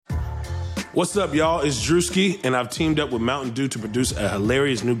What's up, y'all? It's Drewski, and I've teamed up with Mountain Dew to produce a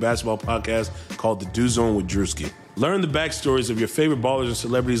hilarious new basketball podcast called The Dew Zone with Drewski. Learn the backstories of your favorite ballers and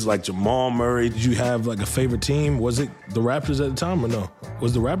celebrities like Jamal Murray. Did you have like a favorite team? Was it the Raptors at the time or no?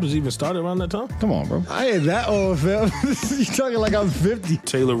 Was the Raptors even started around that time? Come on, bro. I ain't that old, fam. You talking like I'm 50.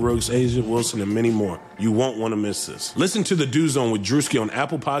 Taylor Rooks, Asia Wilson, and many more. You won't want to miss this. Listen to The Dew Zone with Drewski on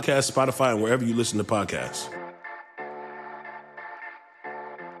Apple Podcasts, Spotify, and wherever you listen to podcasts.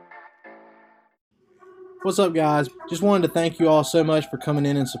 What's up, guys? Just wanted to thank you all so much for coming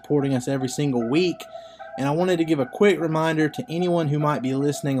in and supporting us every single week. And I wanted to give a quick reminder to anyone who might be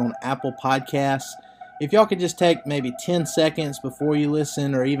listening on Apple Podcasts. If y'all could just take maybe 10 seconds before you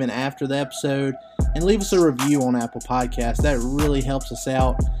listen or even after the episode and leave us a review on Apple Podcasts. That really helps us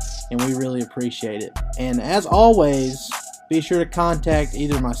out and we really appreciate it. And as always, be sure to contact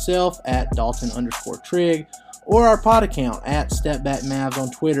either myself at Dalton_Trigg or our pod account at StepBackMavs on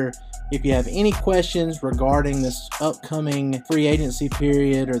Twitter if you have any questions regarding this upcoming free agency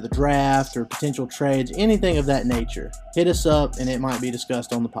period or the draft or potential trades, anything of that nature. Hit us up and it might be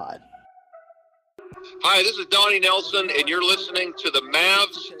discussed on the pod. Hi, this is Donnie Nelson, and you're listening to the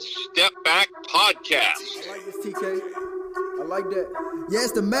Mavs Step Back Podcast. I like this, TK. I like that. Yeah,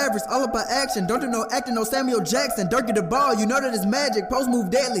 it's the Mavericks, all about action. Don't do no acting, no Samuel Jackson. Dirk get the ball, you know that it's magic. Post move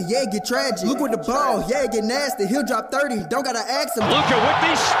deadly, yeah, get tragic. Luke with the ball, yeah, get nasty. He'll drop 30, don't gotta ask him. Luka with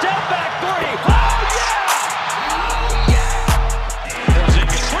the step back three. Oh, yeah!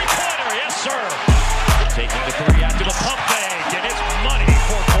 Porzingis three-pointer, yes, sir. Taking the three after the pump fake, and it's money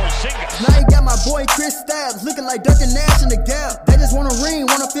for Porzingis. Now you got my boy Chris Stabs, looking like Duncan Nash in the gap. They just want a ring,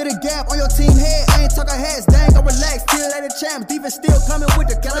 wanna fit a gap on your team head. I ain't talking hats, dang, go relax, till they the champs. Defense still coming with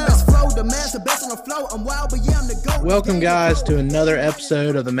the cannabis flow. The man's the best on the flow. I'm wild, but yeah, I'm the GOAT. Welcome, guys, to another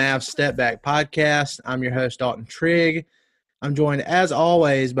episode of the Mavs Step Back Podcast. I'm your host, Dalton Trigg. I'm joined, as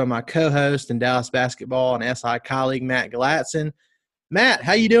always, by my co-host and Dallas basketball and SI colleague, Matt Glatson. Matt,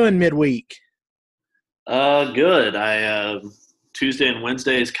 how you doing midweek? Good. Tuesday and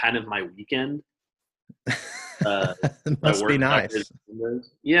Wednesday is kind of my weekend. Must be nice.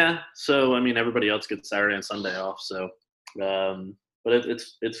 Yeah. So, I mean, everybody else gets Saturday and Sunday off. So, but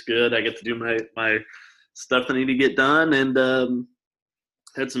it's good. I get to do my stuff I need to get done, and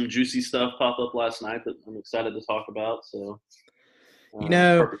had some juicy stuff pop up last night that I'm excited to talk about. So,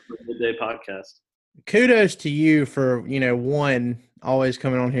 perfect for a midday podcast. Kudos to you for, one, always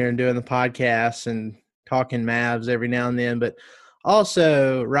coming on here and doing the podcast and talking Mavs every now and then, but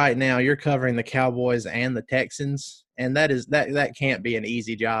also right now you're covering the Cowboys and the Texans, and that can't be an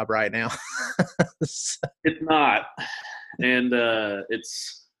easy job right now. It's not. And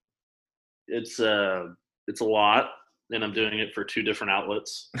it's a lot, and I'm doing it for two different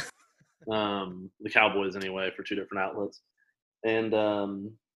outlets. The Cowboys anyway, for two different outlets.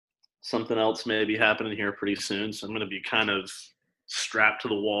 And something else may be happening here pretty soon, so I'm going to be kind of strapped to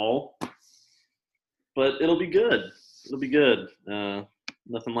the wall. But it'll be good. It'll be good.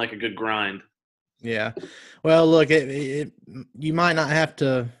 Nothing like a good grind. Yeah. Well, look, you might not have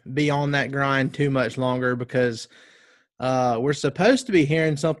to be on that grind too much longer because we're supposed to be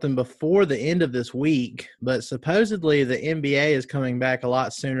hearing something before the end of this week, but supposedly the NBA is coming back a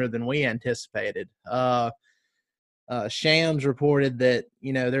lot sooner than we anticipated. Shams reported that,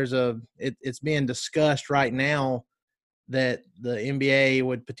 it's being discussed right now that the NBA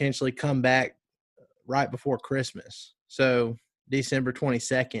would potentially come back right before Christmas. So December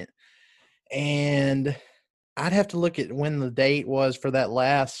 22nd. And I'd have to look at when the date was for that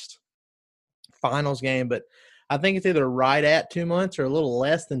last finals game, but I think it's either right at 2 months or a little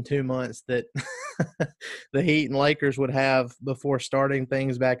less than 2 months that the Heat and Lakers would have before starting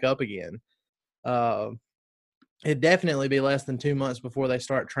things back up again. It'd definitely be less than 2 months before they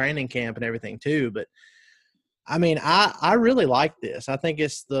start training camp and everything too. But I mean, I really like this. I think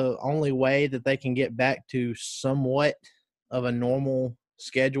it's the only way that they can get back to somewhat of a normal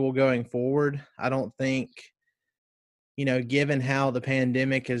schedule going forward. I don't think, given how the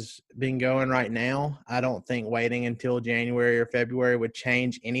pandemic has been going right now, I don't think waiting until January or February would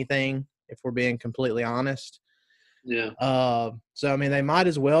change anything, if we're being completely honest. Yeah. So, I mean, they might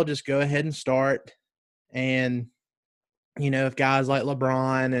as well just go ahead and start. And, if guys like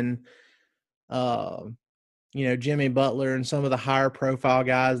LeBron and, Jimmy Butler and some of the higher profile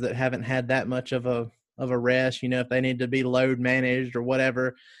guys that haven't had that much of a rest, if they need to be load managed or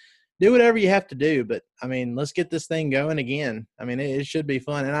whatever, do whatever you have to do. But I mean, let's get this thing going again. I mean, it should be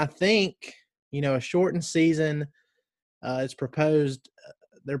fun. And I think, a shortened season, it's proposed,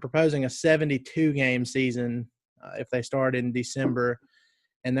 they're proposing a 72 game season if they start in December,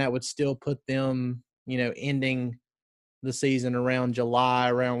 and that would still put them, ending the season around July,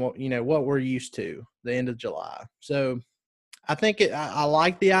 around what we're used to, the end of July. So I think I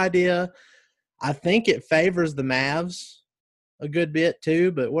like the idea. I think it favors the Mavs a good bit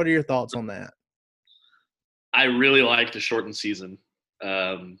too, but what are your thoughts on that? I really like the shortened season,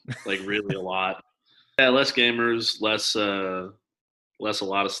 like really a lot. Yeah, less gamers, less a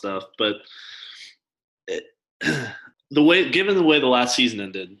lot of stuff. But given the way the last season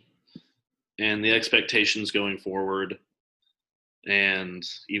ended, and the expectations going forward, and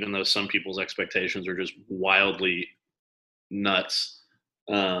even though some people's expectations are just wildly nuts,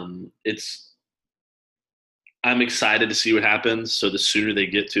 I'm excited to see what happens. So the sooner they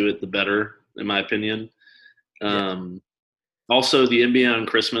get to it, the better, in my opinion. Also, the NBA on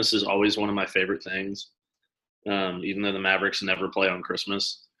Christmas is always one of my favorite things, even though the Mavericks never play on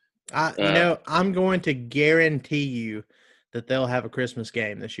Christmas. I'm going to guarantee you that they'll have a Christmas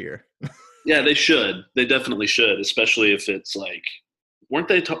game this year. Yeah, they should. They definitely should, especially if it's like –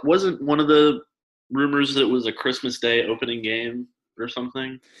 wasn't one of the rumors that it was a Christmas Day opening game or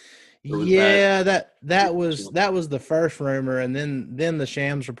something? Yeah, that was the first rumor, and then the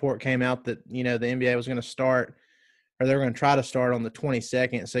Shams report came out that the NBA was going to start, or they were going to try to start on the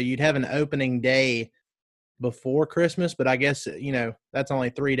 22nd. So you'd have an opening day before Christmas, but I guess that's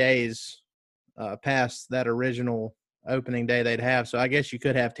only 3 days past that original opening day they'd have. So I guess you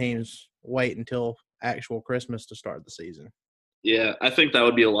could have teams wait until actual Christmas to start the season. Yeah, I think that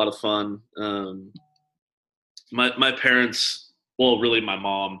would be a lot of fun. My parents, well, really my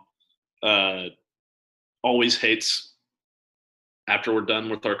mom, always hates after we're done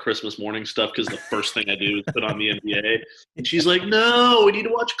with our Christmas morning stuff because the first thing I do is put on the NBA. And she's like, no, we need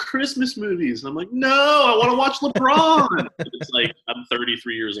to watch Christmas movies. And I'm like, no, I want to watch LeBron. It's like I'm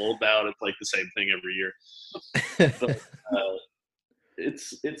 33 years old now, and it's like the same thing every year. But,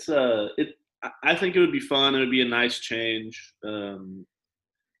 I think it would be fun. It would be a nice change.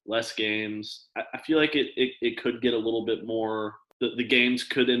 Less games. I feel like it could get a little bit more. The games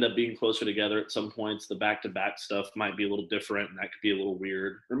could end up being closer together at some points. The back-to-back stuff might be a little different, and that could be a little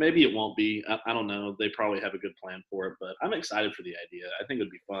weird. Or maybe it won't be. I don't know. They probably have a good plan for it, but I'm excited for the idea. I think it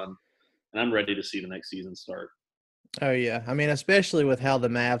would be fun, and I'm ready to see the next season start. Oh, yeah. I mean, especially with how the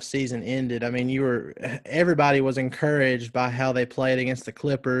Mavs season ended. I mean, everybody was encouraged by how they played against the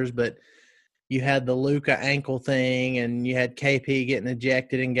Clippers, but you had the Luka ankle thing, and you had KP getting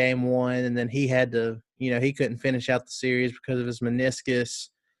ejected in game one, and then he had to – he couldn't finish out the series because of his meniscus.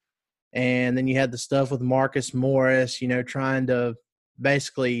 And then you had the stuff with Marcus Morris, trying to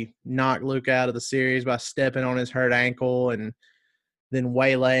basically knock Luka out of the series by stepping on his hurt ankle and then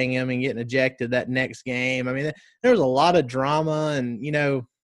waylaying him and getting ejected that next game. I mean, there was a lot of drama, and,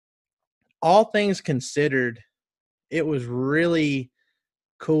 all things considered, it was really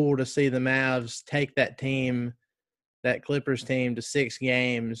cool to see the Mavs take that Clippers team to 6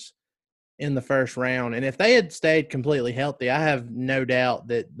 games in the first round. And if they had stayed completely healthy, I have no doubt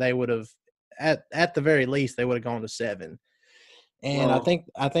that they would have, at the very least, they would have gone to 7. And well,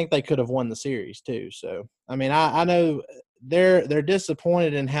 I think they could have won the series too. So, I mean, I know they're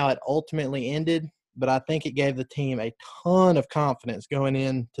disappointed in how it ultimately ended, but I think it gave the team a ton of confidence going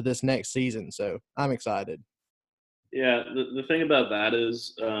into this next season. So I'm excited. Yeah, the thing about that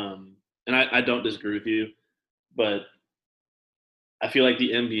is, and I don't disagree with you, but I feel like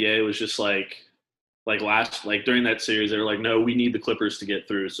the NBA was just like during that series, they were like, no, we need the Clippers to get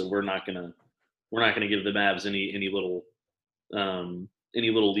through, so we're not gonna give the Mavs any little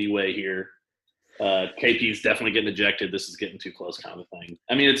leeway here. KP's definitely getting ejected. This is getting too close, kind of thing.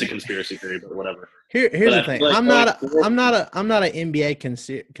 I mean, it's a conspiracy theory, but whatever. Here's the thing. I'm not an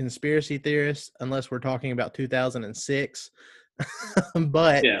NBA conspiracy theorist unless we're talking about 2006.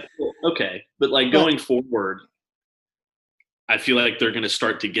 But yeah, okay. But going forward, I feel like they're going to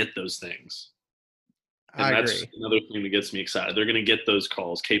start to get those things. And I that's agree. Another thing that gets me excited. They're going to get those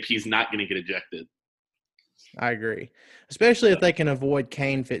calls. KP's not going to get ejected. I agree. Especially if they can avoid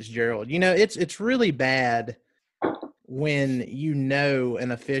Kane Fitzgerald. It's really bad when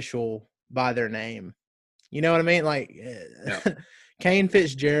an official by their name. You know what I mean? Kane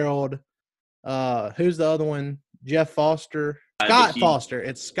Fitzgerald, who's the other one? Jeff Foster. Scott Foster.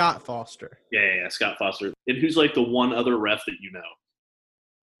 It's Scott Foster. Yeah, Scott Foster. And who's the one other ref that you know?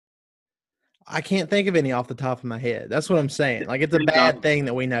 I can't think of any off the top of my head. That's what I'm saying. It's a bad thing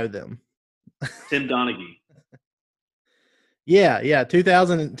that we know them. Tim Donaghy. Yeah,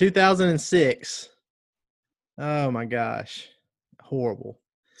 2006. Oh my gosh, horrible.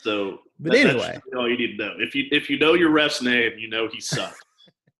 So, but anyway, that's all you need to know. If you know your ref's name, you know he sucked.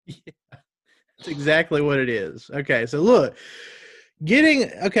 Yeah, that's exactly what it is. Okay, so look,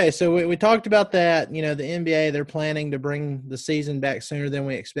 So we talked about that. You know, the NBA, they're planning to bring the season back sooner than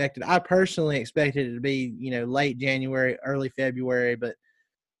we expected. I personally expected it to be, you know, late January, early February, but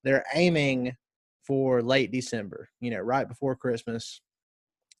they're aiming for late December, you know, right before Christmas.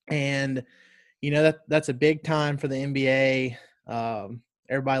 And, you know, that's a big time for the NBA.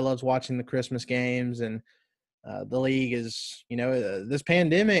 Everybody loves watching the Christmas games, and the league is, you know, this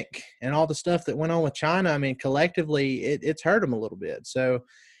pandemic and all the stuff that went on with China, I mean, collectively, it's hurt them a little bit. So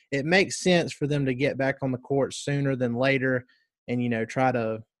it makes sense for them to get back on the court sooner than later and, you know, try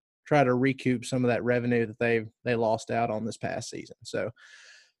to recoup some of that revenue that they lost out on this past season. So,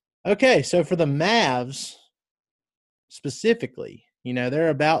 okay, so for the Mavs specifically, you know, they're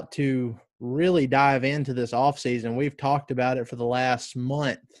about to really dive into this offseason. We've talked about it for the last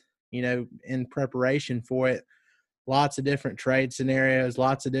month, you know, in preparation for it. Lots of different trade scenarios,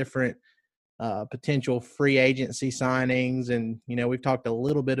 lots of different potential free agency signings. And, you know, we've talked a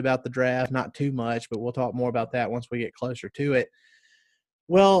little bit about the draft, not too much, but we'll talk more about that once we get closer to it.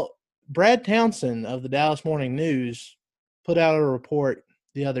 Well, Brad Townsend of the Dallas Morning News put out a report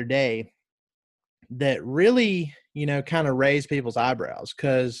the other day that really, you know, kind of raised people's eyebrows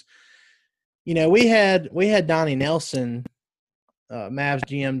because, you know, we had Donnie Nelson, Mavs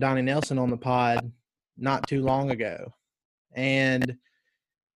GM Donnie Nelson on the pod not too long ago. And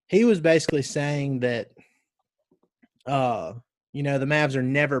he was basically saying that, you know, the Mavs are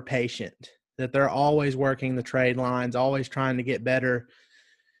never patient, that they're always working the trade lines, always trying to get better,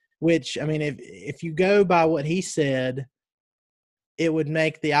 which, I mean, if you go by what he said, it would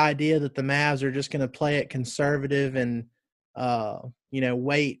make the idea that the Mavs are just going to play it conservative and, you know,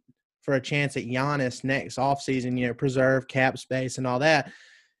 wait for a chance at Giannis next offseason, you know, preserve cap space and all that.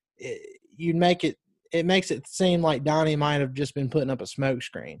 It makes it seem like Donnie might have just been putting up a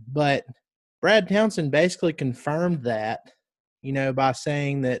smokescreen. But Brad Townsend basically confirmed that, you know, by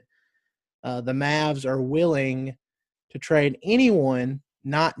saying that the Mavs are willing to trade anyone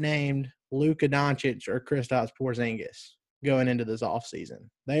not named Luka Doncic or Kristaps Porzingis going into this offseason.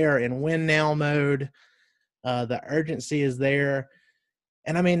 They are in win-now mode. The urgency is there.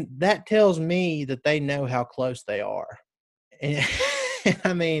 And, I mean, that tells me that they know how close they are. And,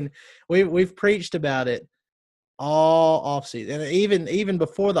 I mean, we've preached about it all offseason, and even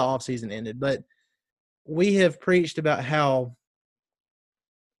before the offseason ended. But we have preached about how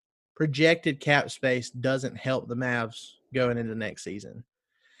projected cap space doesn't help the Mavs going into next season.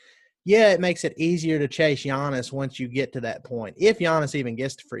 Yeah, it makes it easier to chase Giannis once you get to that point, if Giannis even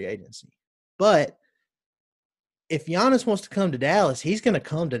gets to free agency. But if Giannis wants to come to Dallas, he's going to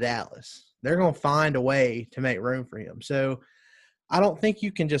come to Dallas. They're going to find a way to make room for him. So I don't think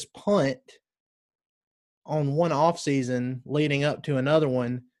you can just punt on one offseason leading up to another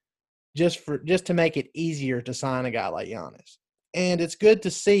one just to make it easier to sign a guy like Giannis. And it's good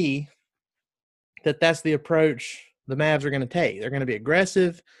to see that that's the approach the Mavs are going to take. They're going to be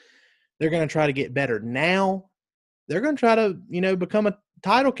aggressive. They're going to try to get better now. They're going to try to, you know, become a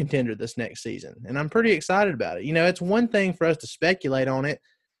title contender this next season. And I'm pretty excited about it. You know, it's one thing for us to speculate on it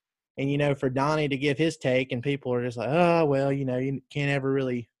and, you know, for Donnie to give his take and people are just like, oh, well, you know, you can't ever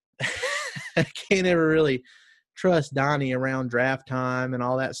really trust Donnie around draft time and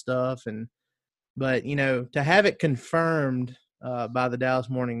all that stuff. But, you know, to have it confirmed by the Dallas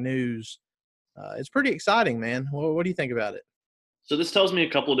Morning News, it's pretty exciting, man. What do you think about it? So this tells me a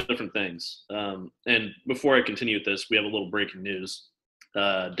couple of different things. And before I continue with this, we have a little breaking news.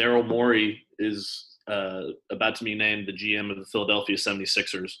 Daryl Morey is about to be named the GM of the Philadelphia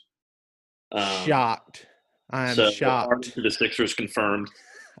 76ers. Shocked. I am shocked. The Sixers confirmed.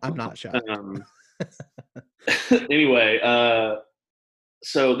 I'm not shocked. Anyway,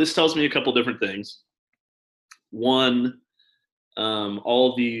 so this tells me a couple different things. One,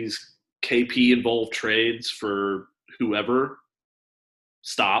 all of these KP-involved trades for whoever,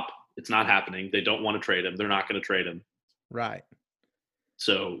 stop. It's not happening. They don't want to trade him. They're not going to trade him. Right.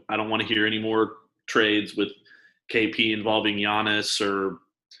 So I don't want to hear any more trades with KP involving Giannis or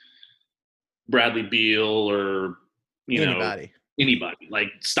Bradley Beal or, anybody. Like,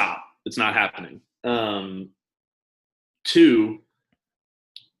 stop. It's not happening. Two,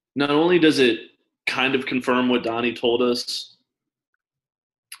 not only does it kind of confirm what Donnie told us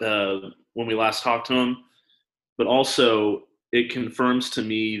when we last talked to him, but also it confirms to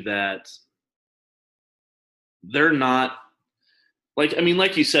me that they're not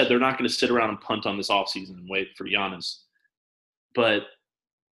like you said, they're not going to sit around and punt on this offseason and wait for Giannis. But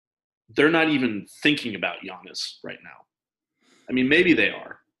they're not even thinking about Giannis right now. I mean, maybe they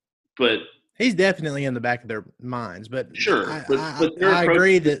are, but He's definitely in the back of their minds, but Sure, I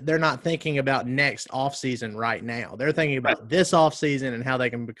agree that they're not thinking about next offseason right now. They're thinking about this offseason and how they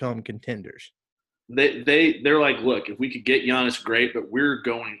can become contenders. They're like, look, if we could get Giannis, great, but we're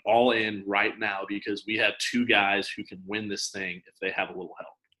going all in right now because we have two guys who can win this thing if they have a little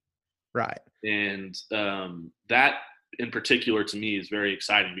help. Right. And that in particular to me is very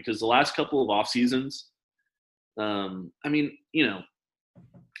exciting because the last couple of off seasons, I mean, you know,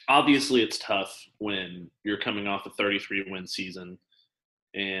 obviously it's tough when you're coming off a 33-win season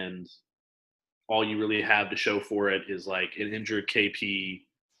and all you really have to show for it is like an injured KP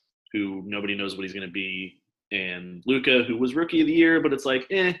who nobody knows what he's going to be, and Luka, who was rookie of the year, but it's like,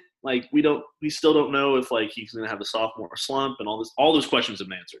 like we still don't know if like he's going to have a sophomore slump and all those questions have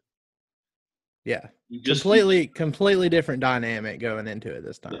been answered. Yeah. Completely different dynamic going into it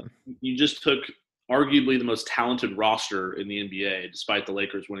this time. You just took arguably the most talented roster in the NBA, despite the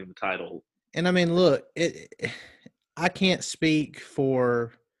Lakers winning the title. And I mean, look, I can't speak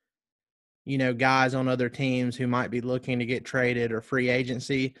for, you know, guys on other teams who might be looking to get traded or free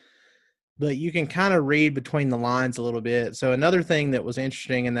agency, but you can kind of read between the lines a little bit. So another thing that was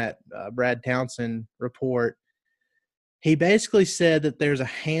interesting in that Brad Townsend report, he basically said that there's a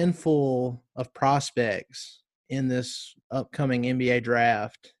handful of prospects in this upcoming NBA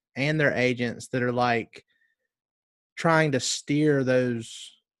draft and their agents that are like trying to steer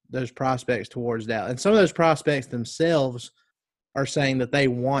those prospects towards Dallas. And some of those prospects themselves are saying that they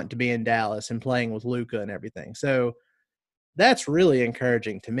want to be in Dallas and playing with Luka and everything. So that's really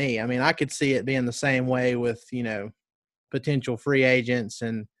encouraging to me. I mean, I could see it being the same way with, you know, potential free agents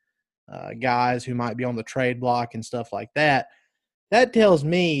and guys who might be on the trade block and stuff like that. That tells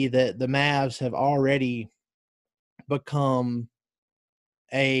me that the Mavs have already become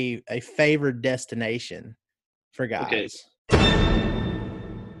a favored destination for guys. Okay.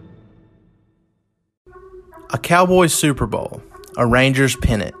 A Cowboys Super Bowl, a Rangers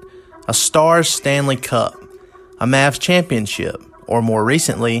pennant, a Stars Stanley Cup, a Mavs championship, or more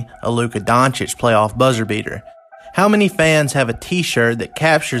recently, a Luka Doncic playoff buzzer beater. How many fans have a t-shirt that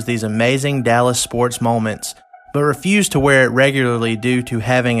captures these amazing Dallas sports moments, but refuse to wear it regularly due to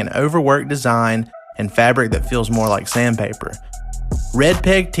having an overworked design and fabric that feels more like sandpaper? Red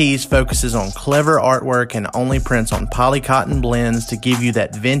Peg Tees focuses on clever artwork and only prints on polycotton blends to give you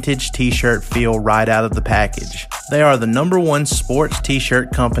that vintage t-shirt feel right out of the package. They are the #1 sports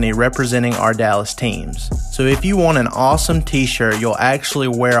t-shirt company representing our Dallas teams. So if you want an awesome t-shirt you'll actually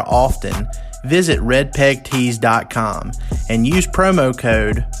wear often, visit redpegtees.com and use promo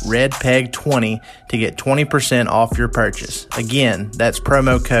code REDPEG20 to get 20% off your purchase. Again, that's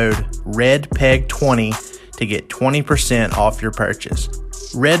promo code REDPEG20 to get 20% off your purchase.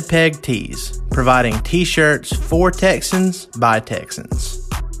 Red Peg Tees, providing t-shirts for Texans by Texans.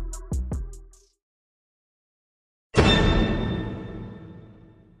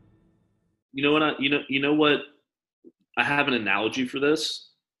 You know what? You know what? I have an analogy for this.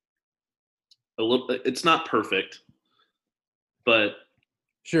 It's not perfect, but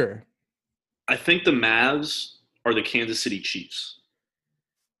sure. I think the Mavs are the Kansas City Chiefs.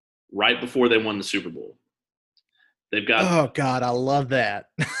 Right before they won the Super Bowl. They've got. Oh God, I love that.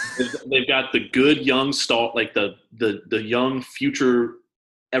 they've got the good young star, like the young future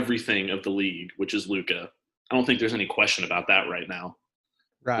everything of the league, which is Luka. I don't think there's any question about that right now.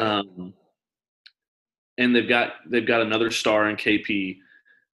 Right. And they've got another star in KP,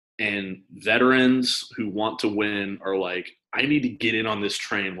 and veterans who want to win are like, I need to get in on this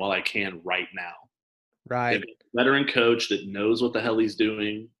train while I can right now. Right. They've got a veteran coach that knows what the hell he's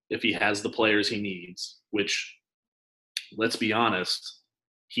doing if he has the players he needs, which, let's be honest,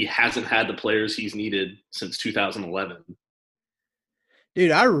 he hasn't had the players he's needed since 2011.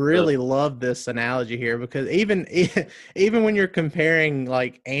 Dude, I really love this analogy here because even when you're comparing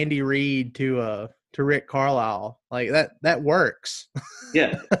like Andy Reid to Rick Carlisle, like that works.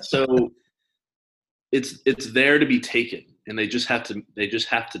 Yeah. So it's there to be taken, and they just have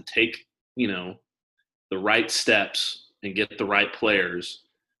to take, you know, the right steps and get the right players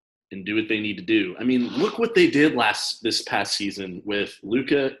and do what they need to do. I mean, look what they did this past season with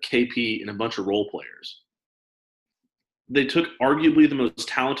Luka, KP, and a bunch of role players. They took arguably the most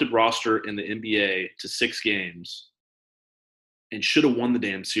talented roster in the NBA to 6 games and should have won the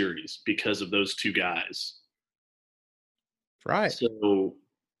damn series because of those two guys. Right. So,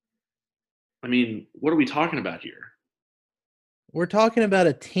 I mean, what are we talking about here? We're talking about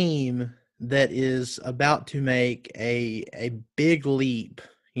a team that is about to make a big leap.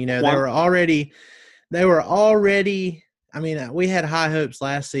 You know, they were already I mean, we had high hopes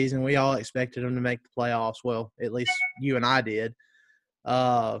last season. We all expected them to make the playoffs. Well, at least you and I did.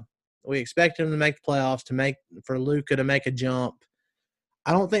 We expected him to make the playoffs, for Luka to make a jump.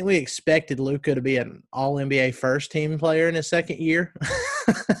 I don't think we expected Luka to be an All-NBA first-team player in his second year,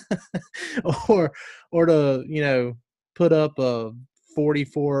 or to put up a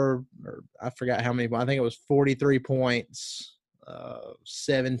 44, or I forgot how many. I think it was 43 points,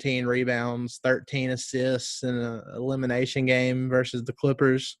 17 rebounds, 13 assists in an elimination game versus the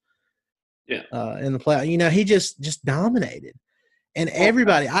Clippers. Yeah, in the play, he just dominated. And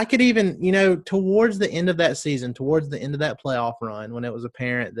everybody, I could even, towards the end of that season, towards the end of that playoff run, when it was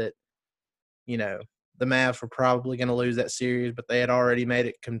apparent that, the Mavs were probably going to lose that series, but they had already made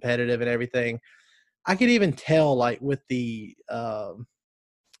it competitive and everything, I could even tell, like, with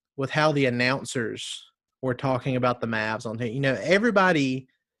how the announcers were talking about the Mavs on here, everybody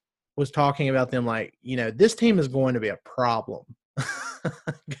was talking about them like, this team is going to be a problem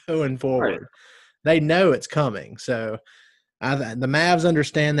going forward. Right. They know it's coming, so – the Mavs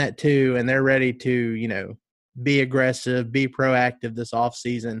understand that too, and they're ready to, be aggressive, be proactive this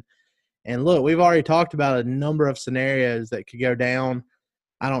offseason. And look, we've already talked about a number of scenarios that could go down.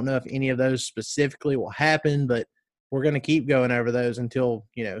 I don't know if any of those specifically will happen, but we're going to keep going over those until,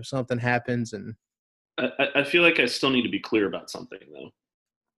 something happens. And I feel like I still need to be clear about something, though.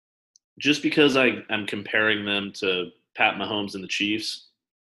 Just because I'm comparing them to Pat Mahomes and the Chiefs,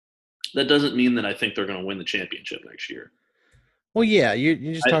 that doesn't mean that I think they're going to win the championship next year. Well, yeah, you're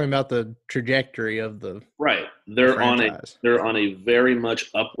just talking about the trajectory of the right. They're on a very much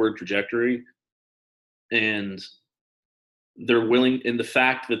upward trajectory, and they're willing. In the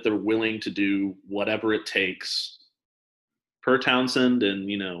fact that they're willing to do whatever it takes, per Townsend and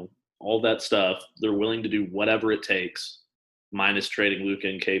all that stuff, they're willing to do whatever it takes, minus trading Luka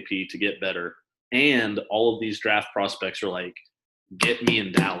and KP to get better. And all of these draft prospects are like, get me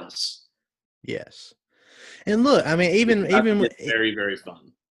in Dallas. Yes. And look, I mean, even very, very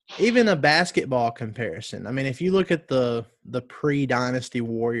fun. Even a basketball comparison. I mean, if you look at the pre-Dynasty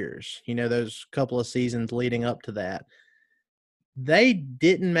Warriors, those couple of seasons leading up to that, they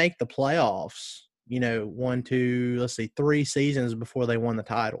didn't make the playoffs, 3 seasons before they won the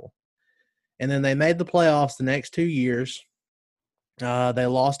title. And then they made the playoffs the next 2 years. They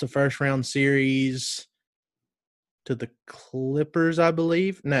lost a first-round series to the Clippers, I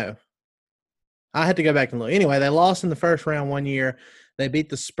believe. No. I had to go back and look. Anyway, they lost in the first round 1 year. They beat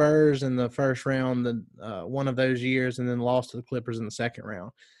the Spurs in the first round one of those years, and then lost to the Clippers in the second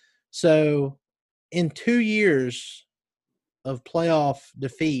round. So in 2 years of playoff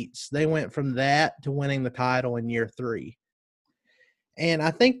defeats, they went from that to winning the title in year 3. And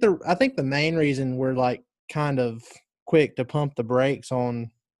I think the main reason we're like kind of quick to pump the brakes on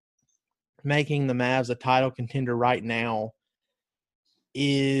making the Mavs a title contender right now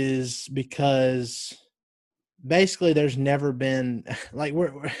is because basically there's never been like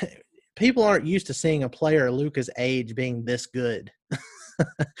people aren't used to seeing a player Luka's age being this good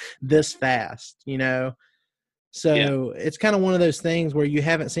this fast, So It's kind of one of those things where you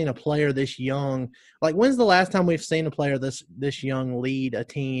haven't seen a player this young. Like, when's the last time we've seen a player this young lead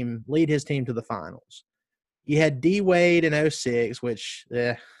his team to the finals? You had D Wade in 2006, which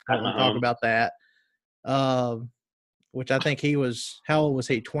I don't want to talk about that. Which I think he was – how old was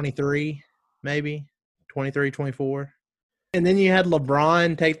he, 23 maybe, 23, 24? And then you had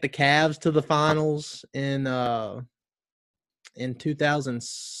LeBron take the Cavs to the finals in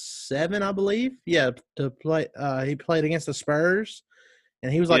 2007, I believe. Yeah, to play he played against the Spurs,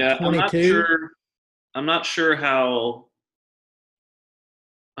 and he was like 22. I'm not sure how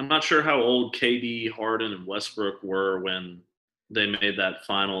old KD, Harden, and Westbrook were when they made that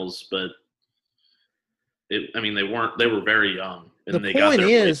finals, but – they weren't. They were very young. And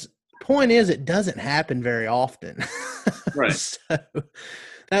the point is, it doesn't happen very often. Right. So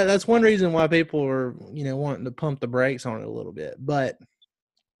that's one reason why people are, wanting to pump the brakes on it a little bit. But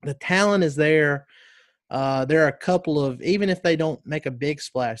the talent is there. There are a couple of, even if they don't make a big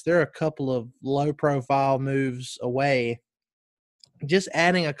splash, there are a couple of low-profile moves away. Just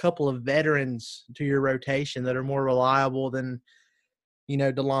adding a couple of veterans to your rotation that are more reliable than,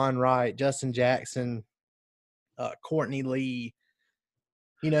 DeLon Wright, Justin Jackson, Courtney Lee,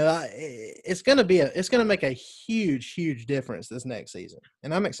 it's going to make a huge difference this next season,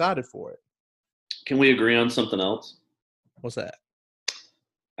 and I'm excited for it. Can we agree on something else? What's that?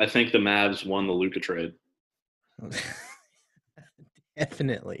 I think the Mavs won the Luka trade.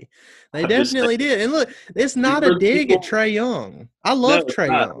 Definitely. They definitely did. And look, it's not a dig at Trae Young. I love Trae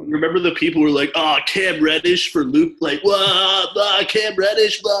Young. Remember the people who were like, oh, Cam Reddish for Luke, like, blah, Cam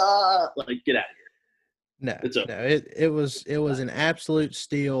Reddish, blah. Like, get out of here. No, it was an absolute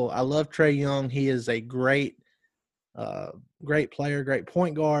steal. I love Trae Young. He is a great player, great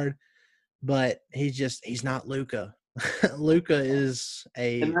point guard. but he's not Luka. Luka is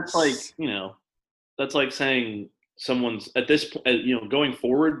and that's like saying someone's at this point, going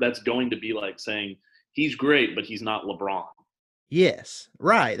forward, that's going to be like saying he's great, but he's not LeBron. Yes,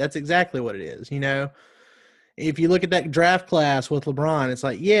 right. That's exactly what it is. If you look at that draft class with LeBron, it's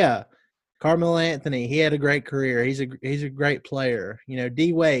like, yeah, Carmelo Anthony, he had a great career. He's a great player.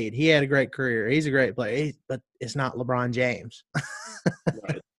 D Wade, he had a great career. He's a great player. But it's not LeBron James.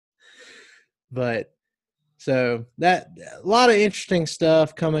 Right. But so that a lot of interesting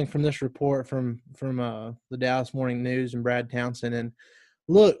stuff coming from this report from the Dallas Morning News and Brad Townsend. And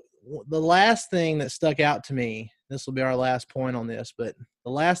look, the last thing that stuck out to me, this will be our last point on this, but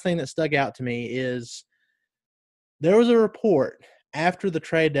the last thing that stuck out to me is there was a report after the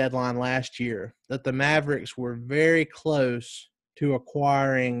trade deadline last year that the Mavericks were very close to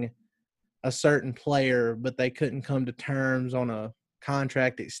acquiring a certain player, but they couldn't come to terms on a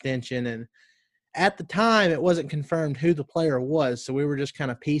contract extension. And at the time, it wasn't confirmed who the player was, so we were just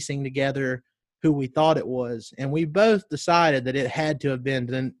kind of piecing together who we thought it was. And we both decided that it had to have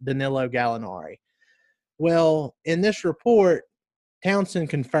been Danilo Gallinari. Well, in this report, Townsend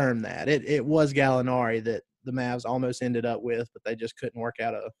confirmed that. It was Gallinari that the Mavs almost ended up with, but they just couldn't work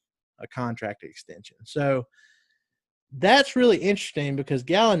out a contract extension. So that's really interesting because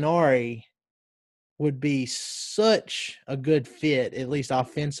Gallinari would be such a good fit, at least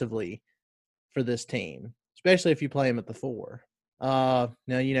offensively, for this team, especially if you play him at the 4. Now,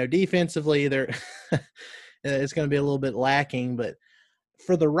 defensively, it's going to be a little bit lacking, but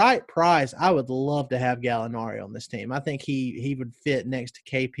for the right price, I would love to have Gallinari on this team. I think he would fit next to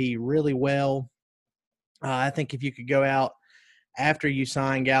KP really well. I think if you could go out after you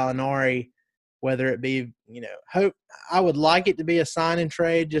sign Gallinari, whether it be, I would like it to be a sign and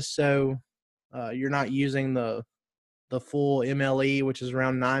trade just so you're not using the full MLE, which is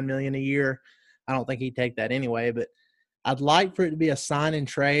around $9 million a year. I don't think he'd take that anyway, but I'd like for it to be a sign and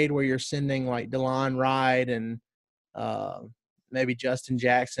trade where you're sending like DeLon Wright and maybe Justin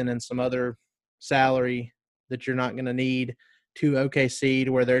Jackson and some other salary that you're not going to need to OKC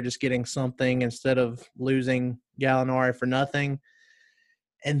to where they're just getting something instead of losing Gallinari for nothing.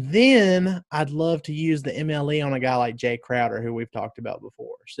 And then I'd love to use the MLE on a guy like Jay Crowder, who we've talked about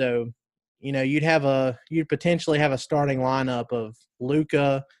before. So, you'd potentially have a starting lineup of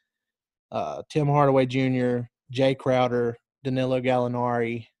Luka, Tim Hardaway Jr., Jay Crowder, Danilo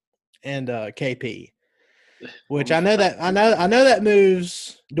Gallinari, and KP. Which I know that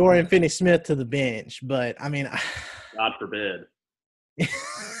moves Dorian Finney-Smith to the bench, but I mean, God forbid.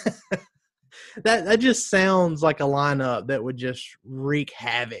 that just sounds like a lineup that would just wreak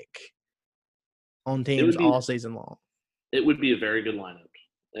havoc on teams all season long. It would be a very good lineup,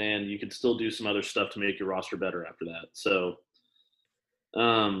 and you could still do some other stuff to make your roster better after that. So,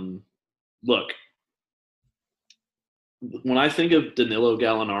 look, when I think of Danilo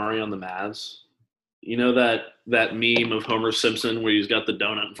Gallinari on the Mavs, you know that meme of Homer Simpson where he's got the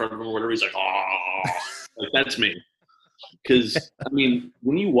donut in front of him or whatever? He's like, oh, like that's me. Because, I mean,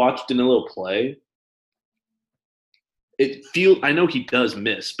 when you watch Danilo play, I know he does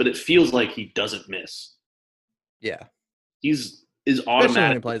miss, but it feels like he doesn't miss. Yeah. He's as automatic. Especially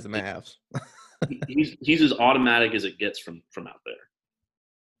when he plays the Mavs. he's as automatic as it gets from out there.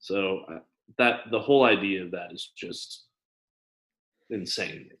 So the whole idea of that is just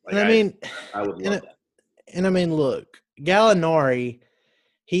insane. Like, I would love that. And I mean, look, Gallinari,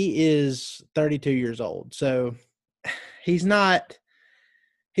 he is 32 years old. So he's not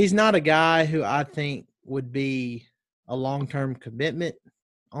a guy who I think would be a long-term commitment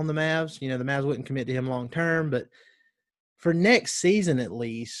on the Mavs. The Mavs wouldn't commit to him long-term, but for next season at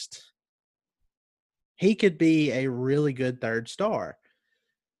least, he could be a really good third star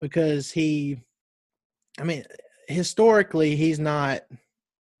because historically he's not,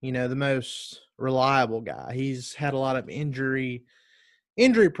 the most reliable guy. He's had a lot of injury-prone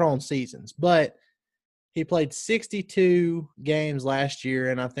seasons, but he played 62 games last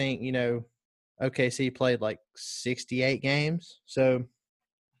year, and I think, OKC played like 68 games. So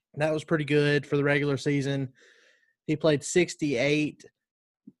that was pretty good for the regular season. He played 68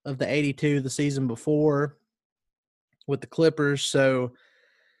 of the 82 the season before with the Clippers. So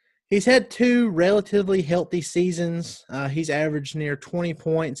he's had 2 relatively healthy seasons. He's averaged near 20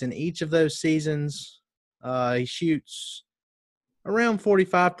 points in each of those seasons. He shoots around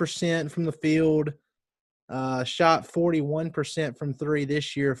 45% from the field. Shot 41% from 3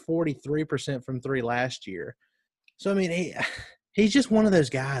 this year, 43% from 3 last year. So, I mean, he's just one of those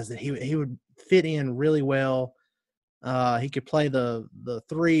guys that he would fit in really well. He could play the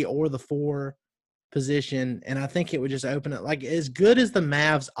 3 or the 4. position, and I think it would just open it. Like, as good as the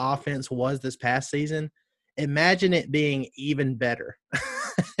Mavs offense was this past season, imagine it being even better.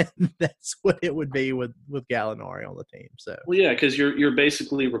 That's what it would be with Gallinari on the team. So, well, yeah, because you're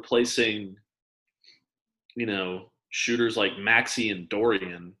basically replacing, shooters like Maxey and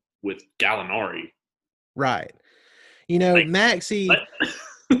Dorian with Gallinari. right. Maxey –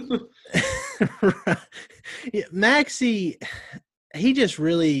 Maxey, he just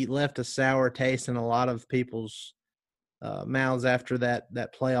really left a sour taste in a lot of people's mouths after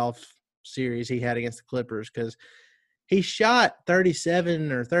that playoff series he had against the Clippers, because he shot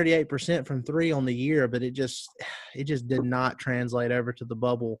 37 or 38% from three on the year, but it just did not translate over to the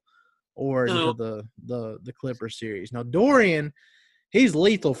bubble or into the Clippers series. Now, Dorian, he's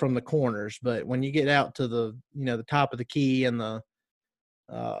lethal from the corners, but when you get out to the top of the key and the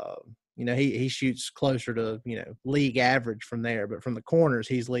he shoots closer to league average from there, but from the corners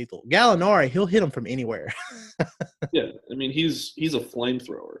he's lethal. Gallinari, he'll hit him from anywhere. Yeah, I mean he's a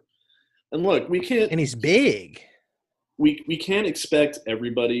flamethrower, and look, we can't, and he's big. We can't expect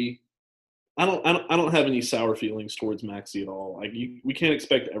everybody. I don't have any sour feelings towards Maxey at all. Like we can't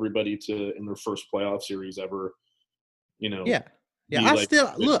expect everybody to, in their first playoff series ever, Yeah.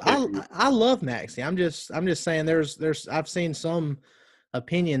 I love Maxey. I'm just saying there's I've seen some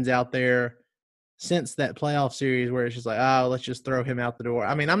opinions out there since that playoff series where it's just like, oh, let's just throw him out the door.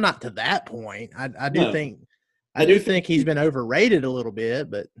 I mean, I'm not to that point. I do think he's been overrated a little bit,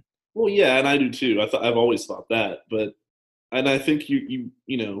 but well, yeah, and I do too. I've always thought that, and I think you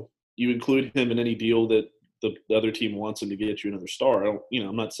include him in any deal that the other team wants him to get you another star.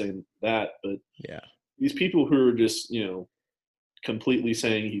 I'm not saying that, but yeah, these people who are just completely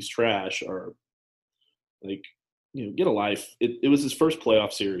saying he's trash are like, get a life. It was his first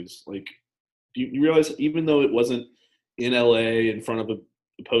playoff series. Like, you realize, even though it wasn't in LA in front of an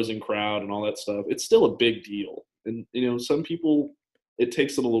opposing crowd and all that stuff, it's still a big deal. And some people, it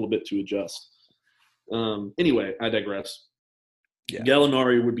takes them a little bit to adjust. Anyway, I digress. Yeah.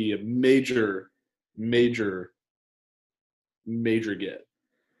 Gallinari would be a major, major, major get.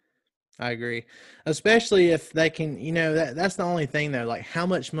 I agree, especially if they can. That's the only thing though. Like, how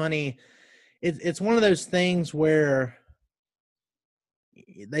much money? It's one of those things where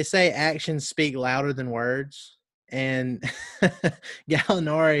they say actions speak louder than words, and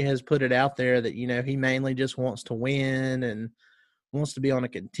Gallinari has put it out there that he mainly just wants to win and wants to be on a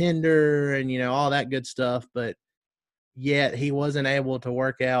contender and all that good stuff, but yet he wasn't able to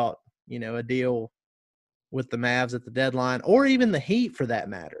work out a deal with the Mavs at the deadline, or even the Heat for that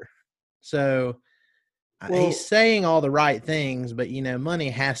matter. So he's saying all the right things, but money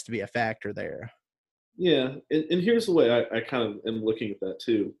has to be a factor there. Yeah, and here's the way I kind of am looking at that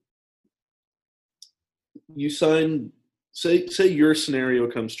too. You sign, say your scenario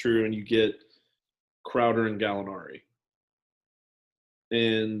comes true and you get Crowder and Gallinari,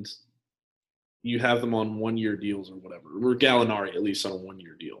 and you have them on 1-year deals or whatever, or Gallinari at least on a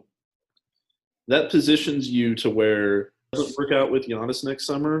 1-year deal. That positions you to where it doesn't work out with Giannis next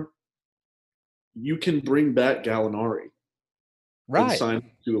summer, you can bring back Gallinari. Right. And sign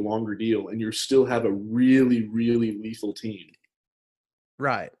to a longer deal, and you still have a really, really lethal team.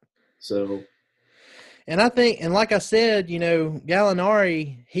 Right. So. And I think, and like I said,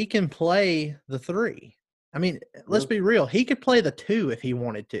 Gallinari, he can play the 3. I mean, let's be real. He could play the 2 if he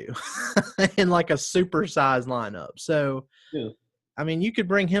wanted to in like a supersized lineup. So, yeah. I mean, you could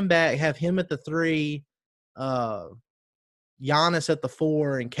bring him back, have him at the 3, Giannis at the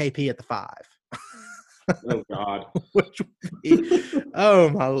 4, and KP at the 5. Oh God! Oh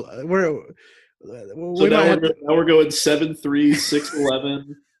my! Now we're going 7'3",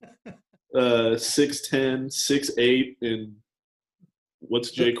 6'11", 6'10", 6'8", and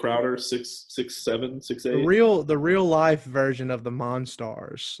what's Jay Crowder? 6'7", 6'8". The real life version of the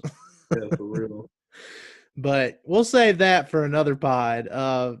Monstars. Yeah, for real. But we'll save that for another pod.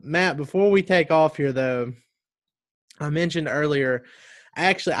 Matt, before we take off here, though, I mentioned earlier.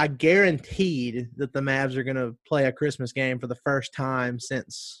 Actually, I guaranteed that the Mavs are going to play a Christmas game for the first time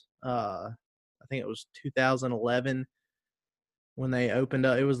since I think it was 2011 when they opened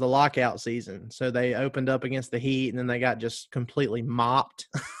up. It was the lockout season. So they opened up against the Heat, and then they got just completely mopped.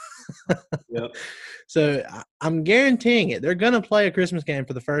 Yep. So I'm guaranteeing it. They're going to play a Christmas game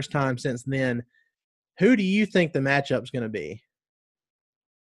for the first time since then. Who do you think the matchup's going to be?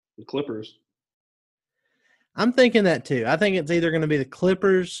 The Clippers. I'm thinking that too. I think it's either going to be the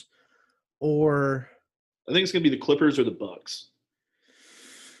Clippers or – I think it's going to be the Clippers or the Bucks.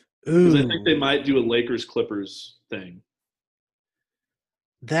 Ooh. I think they might do a Lakers-Clippers thing.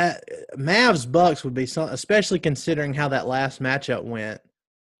 That Mavs-Bucks would be – especially considering how that last matchup went.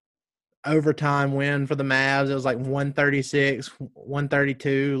 overtime win for the Mavs. It was like 136,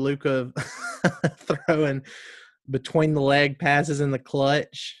 132. Luka throwing between the leg passes in the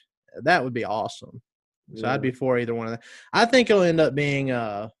clutch. That would be awesome. So I'd be for either one of that. I think it'll end up being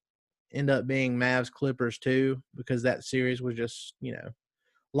Mavs Clippers too, because that series was just, a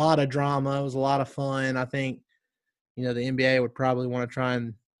lot of drama. It was a lot of fun. I think, the NBA would probably want to try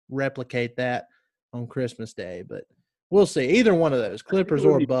and replicate that on Christmas Day, but we'll see. Either one of those, Clippers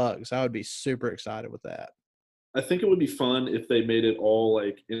or Bucks, I would be super excited with that. I think it would be fun if they made it all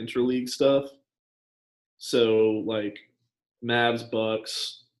like interleague stuff. So like Mavs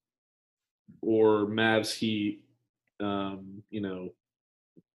Bucks or Mavs Heat, or no.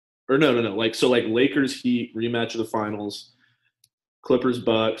 Like Lakers Heat rematch of the finals, Clippers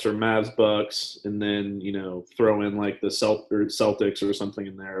Bucks or Mavs Bucks, and then throw in like the Celtics or something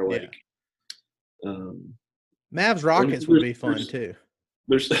in there. Like, Mavs Rockets would be fun too.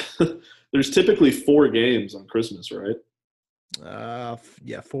 There's typically 4 games on Christmas, right? 4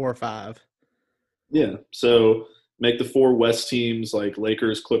 or 5. Yeah, so make the 4 West teams like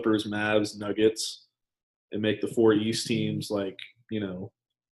Lakers, Clippers, Mavs, Nuggets, and make the 4 East teams like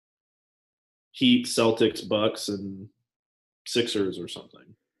Heat, Celtics, Bucks, and Sixers or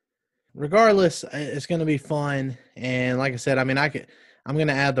something. Regardless, it's going to be fun, and like I said, I mean, I'm going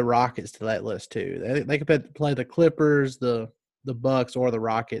to add the Rockets to that list too. They could play the Clippers, the Bucks, or the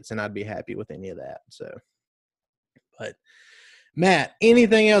Rockets, and I'd be happy with any of that. So, but Matt,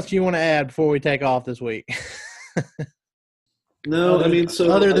 anything else you want to add before we take off this week? No,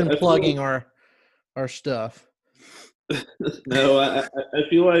 other than plugging our stuff. No, I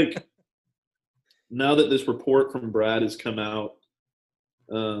feel like now that this report from Brad has come out,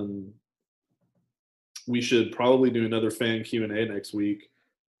 we should probably do another fan Q&A next week.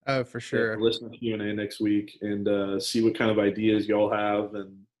 Oh, for sure. Listener Q&A next week and see what kind of ideas y'all have,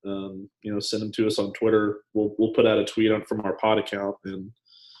 and send them to us on Twitter. We'll put out a tweet from our pod account and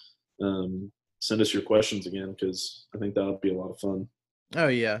send us your questions again, because I think that'll be a lot of fun. Oh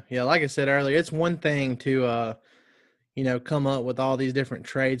yeah. Like I said earlier, it's one thing to come up with all these different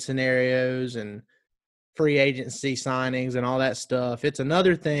trade scenarios and free agency signings and all that stuff. It's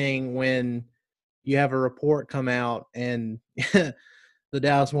another thing when you have a report come out and the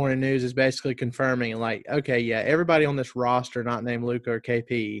Dallas Morning News is basically confirming, like, okay, yeah, everybody on this roster not named Luka or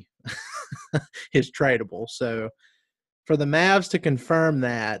KP is tradable. So for the Mavs to confirm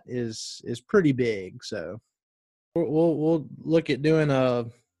that is pretty big. So we'll look at doing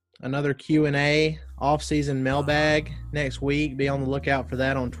another Q&A off-season mailbag next week. Be on the lookout for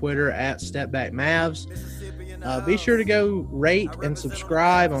that on Twitter @StepBackMavs. Be sure to go rate and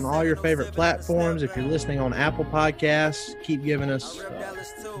subscribe on all your favorite platforms. If you're listening on Apple Podcasts, keep giving us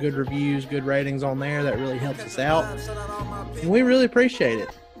good reviews, good ratings on there. That really helps us out, and we really appreciate it.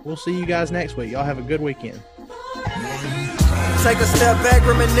 We'll see you guys next week. Y'all have a good weekend. Take a step back,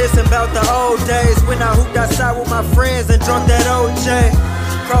 reminiscing about the old days when I hooped outside with my friends and drunk that OJ.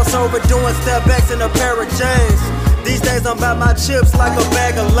 Crossover doing step backs in a pair of J's. These days I'm about my chips like a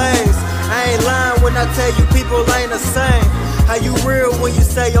bag of Lays. I ain't lying when I tell you people ain't the same. How you real when you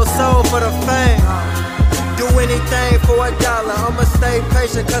say your soul for the fame? Do anything for $1. I'ma stay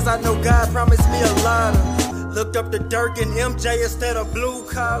patient cause I know God promised me a lot of. Looked up to Dirk and MJ instead of blue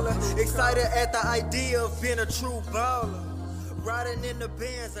collar. Excited at the idea of being a true baller. Riding in the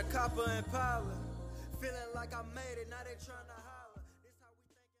Benz, a copper and Impala. Feeling like I made it, now they trying to holler.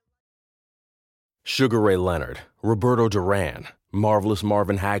 Sugar Ray Leonard, Roberto Duran, Marvelous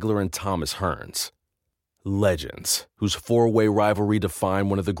Marvin Hagler, and Thomas Hearns. Legends, whose 4-way rivalry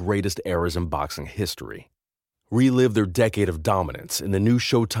defined one of the greatest eras in boxing history. Relive their decade of dominance in the new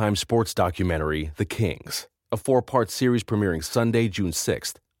Showtime sports documentary, The Kings, a 4-part series premiering Sunday, June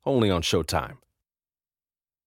 6th, only on Showtime.